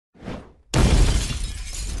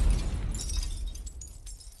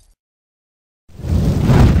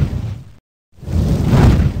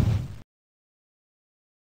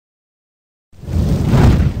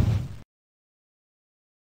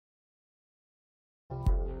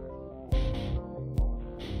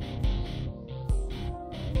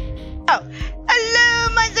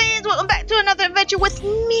another adventure with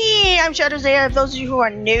me. I'm ShadowZia, for those of you who are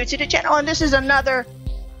new to the channel, and this is another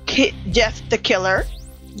Jeff the Killer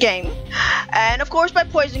game. And of course by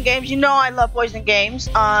Poison Games. You know I love Poison Games.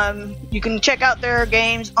 You can check out their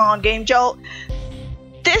games on Game Jolt.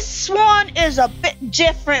 This one is a bit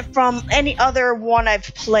different from any other one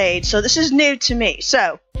I've played, so this is new to me.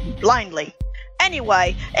 So, blindly.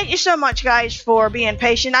 Anyway, thank you so much, guys, for being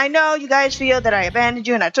patient. I know you guys feel that I abandoned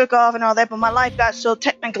you and I took off and all that, but my life got so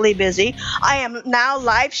technically busy. I am now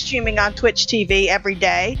live streaming on TwitchTv every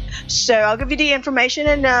day, so I'll give you the information,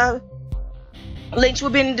 and links will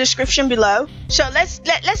be in the description below. So let's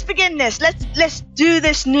begin this. Let's do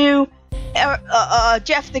this new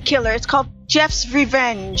Jeff the Killer. It's called Jeff's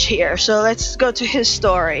Revenge here. So let's go to his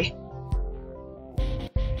story.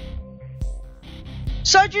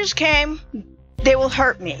 Soldiers came. They will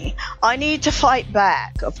hurt me. I need to fight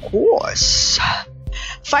back, of course.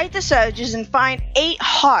 Fight the soldiers and find 8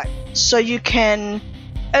 hearts so you can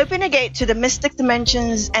open a gate to the mystic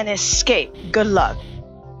dimensions and escape. Good luck.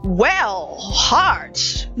 Well,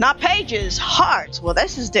 hearts, not pages, hearts. Well,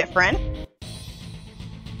 this is different.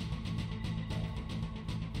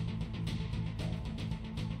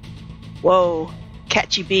 Whoa,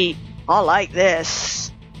 catchy beat. I like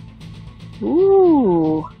this.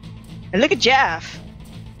 Ooh. And look at Jeff.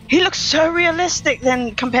 He looks so realistic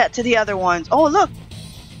then compared to the other ones. Oh, look.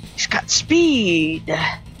 He's got speed.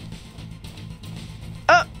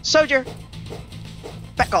 Oh, soldier.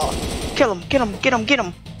 Back off. Kill him, get him, get him, get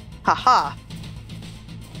him. Haha.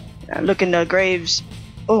 Look in the graves.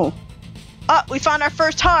 Oh. Oh, we found our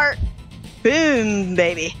first heart. Boom,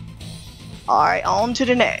 baby. Alright, on to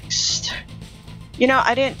the next. You know,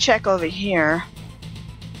 I didn't check over here.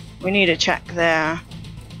 We need to check there.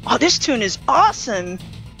 Oh, this tune is awesome!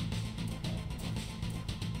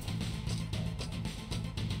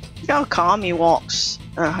 Look how calm he walks.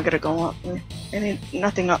 I gotta go up there.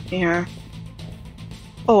 Nothing up here.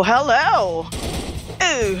 Oh, hello!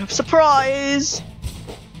 Ooh, surprise!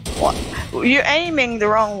 What? You're aiming the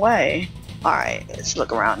wrong way. Alright, let's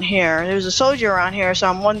look around here. There's a soldier around here, so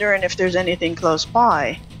I'm wondering if there's anything close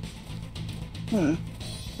by.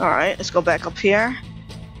 Alright, let's go back up here.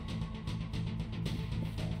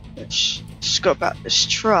 Let's scope out this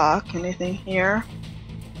truck. Anything here?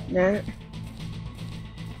 No.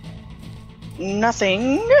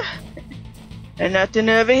 Nothing. And nothing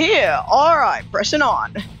over here. Alright, pressing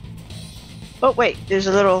on. Oh wait, there's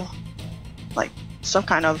a little, like, some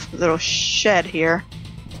kind of little shed here.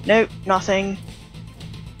 Nope, nothing.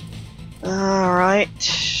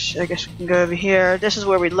 Alright, I guess we can go over here. This is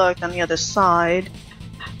where we looked on the other side.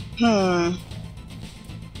 Oh.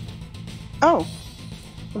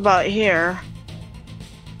 What about here?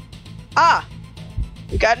 Ah!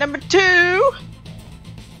 We got number 2!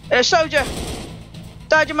 There's a soldier!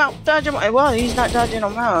 Dodge him out! Dodge him out! Well, he's not dodging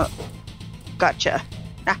him out. Gotcha.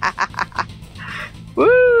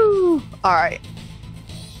 Woo! Alright.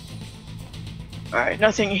 Alright,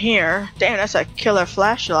 nothing here. Damn, that's a killer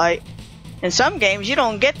flashlight. In some games, you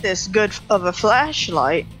don't get this good of a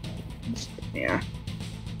flashlight. What's here?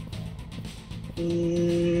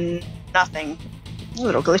 Nothing. A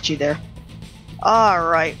little glitchy there.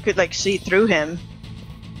 Alright, could like see through him.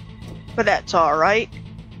 But that's alright.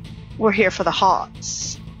 We're here for the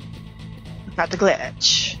hearts. Not the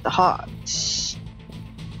glitch. The hearts.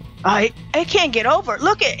 I can't get over it.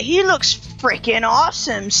 Look at, he looks freaking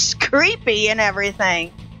awesome. Creepy and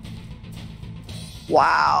everything.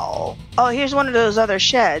 Wow. Oh, here's one of those other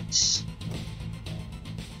sheds.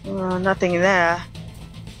 Nothing there.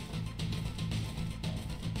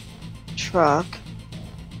 Truck.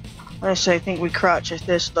 I think we crouch at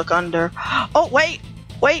this, look under. Oh, wait!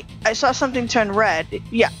 Wait! I saw something turn red.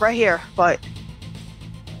 Yeah, right here, but...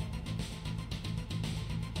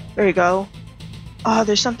 There you go. Oh,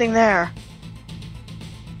 there's something there.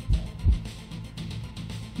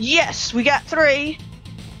 Yes! We got 3!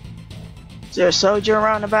 Is there a soldier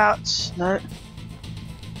around about? No.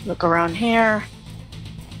 Look around here.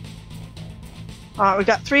 Alright, we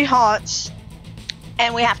got 3 hearts.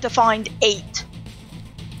 And we have to find 8.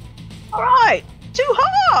 Alright! Too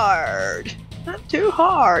hard! Not too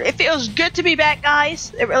hard. It feels good to be back,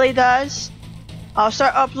 guys. It really does. I'll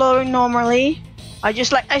start uploading normally.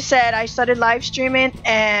 Like I said, I started live streaming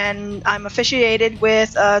and I'm affiliated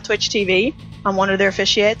with TwitchTv. I'm one of their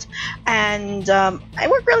affiliates. And I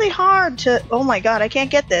work really hard to... Oh my god, I can't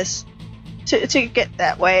get this. To get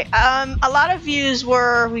that way. A lot of views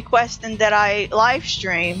were requesting that I live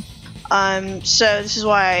stream. So this is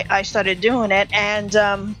why I started doing it.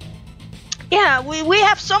 And yeah, we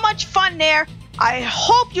have so much fun there. I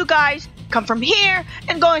hope you guys come from here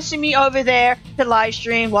and go and see me over there to live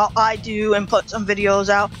stream while I do and put some videos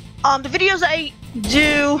out. The videos I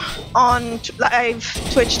do on live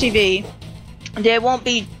Twitch TV, they won't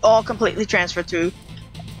be all completely transferred to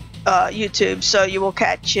YouTube, so you will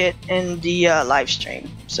catch it in the live stream.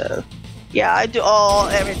 So yeah, I do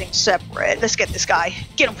everything separate. Let's get this guy.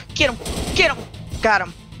 Get him, get him, get him. Got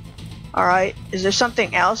him. Alright, is there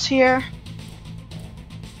something else here?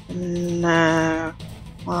 No.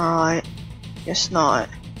 Alright, guess not.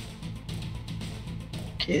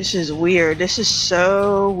 Okay, this is weird. This is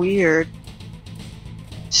so weird.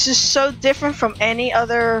 This is so different from any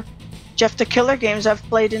other Jeff the Killer games I've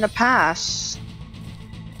played in the past.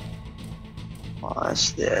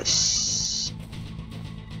 What's this?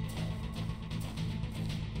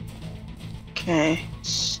 Okay,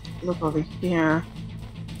 let's look over here.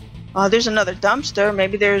 Oh, there's another dumpster.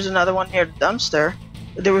 Maybe there's another one near the dumpster.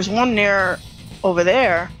 There was one near over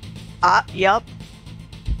there. Ah, yep.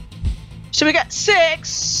 So we got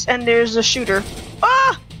 6, and there's a shooter.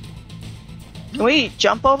 Ah! Can we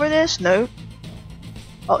jump over this? No.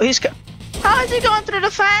 Oh, how is he going through the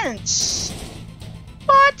fence?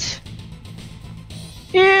 What?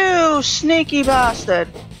 You sneaky bastard.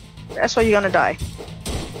 That's why you're gonna die.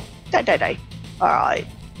 Die, die, die. Alright.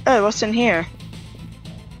 Oh, what's in here?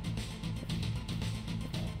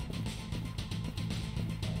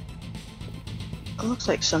 It looks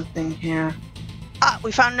like something here. Ah,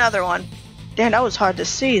 we found another one. Damn, that was hard to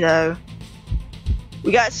see though.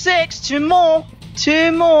 We got 6, 2 more.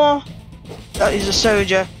 2 more. Oh, he's a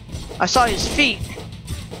soldier. I saw his feet.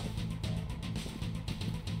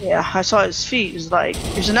 Yeah, I saw his feet. It was like,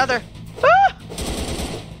 there's another. Ah!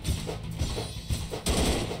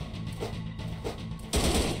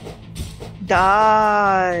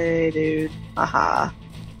 Die, dude. Haha.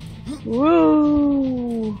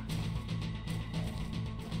 Woo.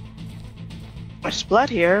 There's blood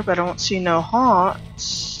here, but I don't see no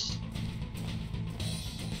hearts.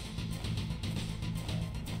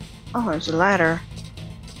 Oh, there's a ladder.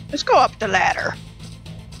 Let's go up the ladder.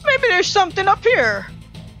 Maybe there's something up here.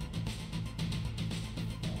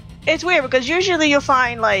 It's weird because usually you'll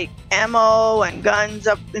find like ammo and guns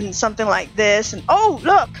up in something like this. And oh,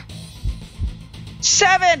 look!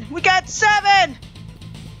 7! We got 7!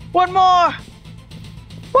 One more!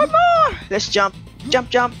 One more! Let's jump. Jump,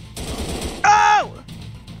 jump. Oh!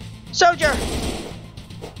 Soldier!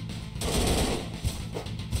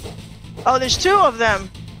 Oh, there's 2 of them.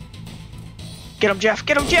 Get him, Jeff.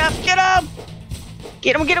 Get him, Jeff. Get him!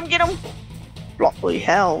 Get him, get him, get him. Holy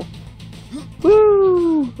hell.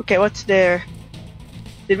 Woo! Okay, what's there?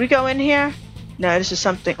 Did we go in here? No, this is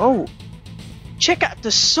something. Oh! Check out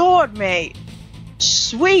the sword, mate.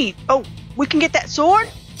 Sweet. Oh, we can get that sword?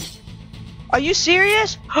 Are you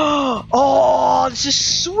serious? Oh, this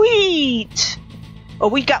is sweet. Oh,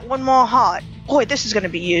 we got one more heart. Boy, this is going to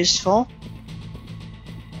be useful.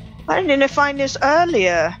 Why didn't I find this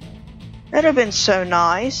earlier? That'd have been so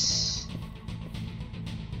nice.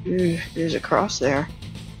 Ooh, there's a cross there.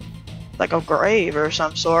 Like a grave or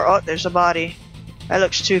some sort. Oh, there's a body. That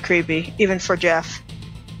looks too creepy, even for Jeff.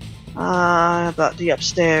 About the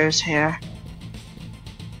upstairs here.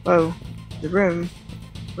 Whoa, the room.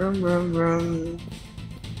 Room.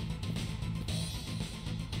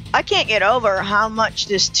 I can't get over how much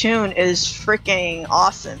this tune is freaking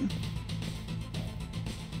awesome.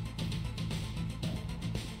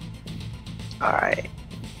 Alright.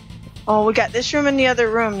 Oh, we got this room and the other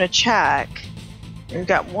room to check. We've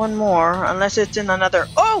got one more, unless it's in another.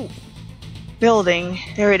 Oh! Building.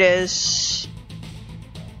 There it is.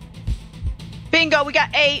 Bingo, we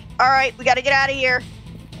got 8. Alright, we gotta get out of here.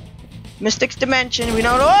 Mystic's Dimension, we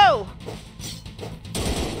don't know.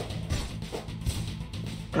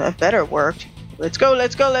 That better work. Let's go,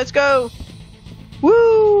 let's go, let's go.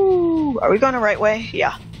 Woo! Are we going the right way?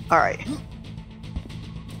 Yeah. Alright.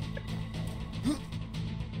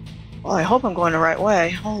 Well, I hope I'm going the right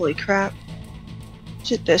way. Holy crap.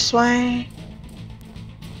 Is it this way?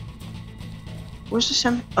 Where's the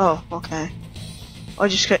sim? Oh, okay. I'll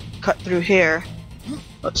just cut through here.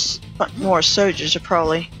 More soldiers are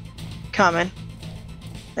probably coming.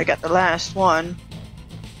 I got the last one.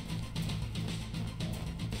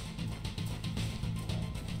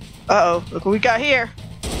 Uh-oh, look what we got here.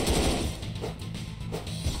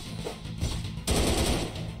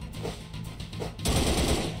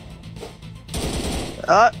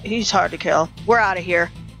 Oh, he's hard to kill. We're out of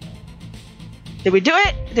here. Did we do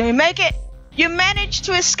it? Did we make it? You managed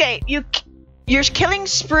to escape. Your killing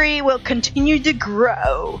spree will continue to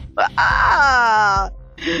grow. Ah!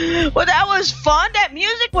 Well, that was fun. That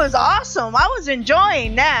music was awesome. I was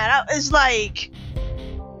enjoying that. I was like,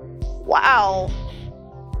 Wow.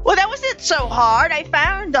 Well, that wasn't so hard. I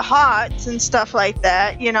found the HOTS and stuff like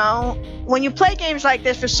that, you know. When you play games like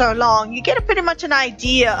this for so long, you get pretty much an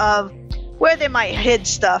idea of where they might hide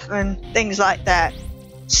stuff and things like that.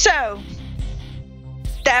 So,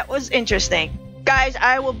 that was interesting. Guys,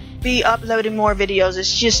 I will be uploading more videos.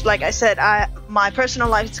 It's just, like I said, my personal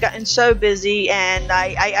life has gotten so busy, and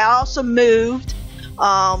I also moved.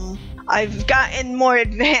 I've gotten more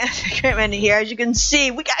advanced equipment here. As you can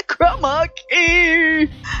see, we got chroma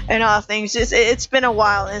key and all things. It's been a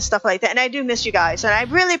while and stuff like that. And I do miss you guys. And I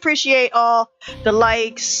really appreciate all the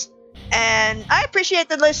likes. And I appreciate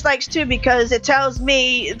the dislikes too, because it tells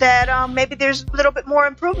me that maybe there's a little bit more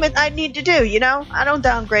improvement I need to do, you know? I don't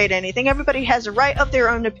downgrade anything. Everybody has a right of their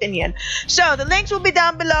own opinion. So the links will be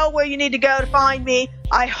down below where you need to go to find me.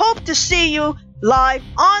 I hope to see you live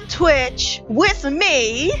on Twitch with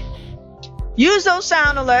me. Use those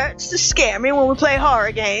sound alerts to scare me when we play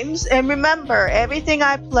horror games. And remember, everything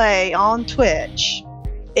I play on Twitch,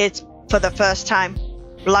 it's for the first time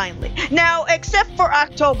blindly. Now, except for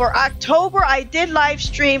October. October, I did live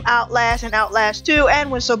stream Outlast and Outlast 2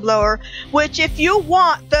 and Whistleblower, which if you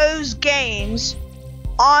want those games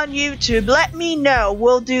on YouTube, let me know.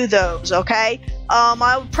 We'll do those, okay?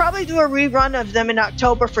 I'll probably do a rerun of them in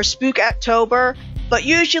October for Spook October. But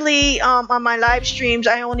usually on my live streams,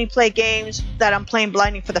 I only play games that I'm playing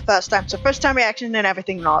blindly for the first time. So first time reaction and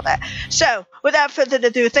everything and all that. So without further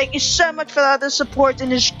ado, thank you so much for all the support. And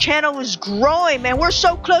this channel is growing, man. We're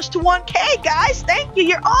so close to 1K, guys. Thank you.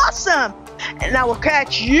 You're awesome. And I will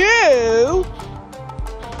catch you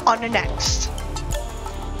on the next.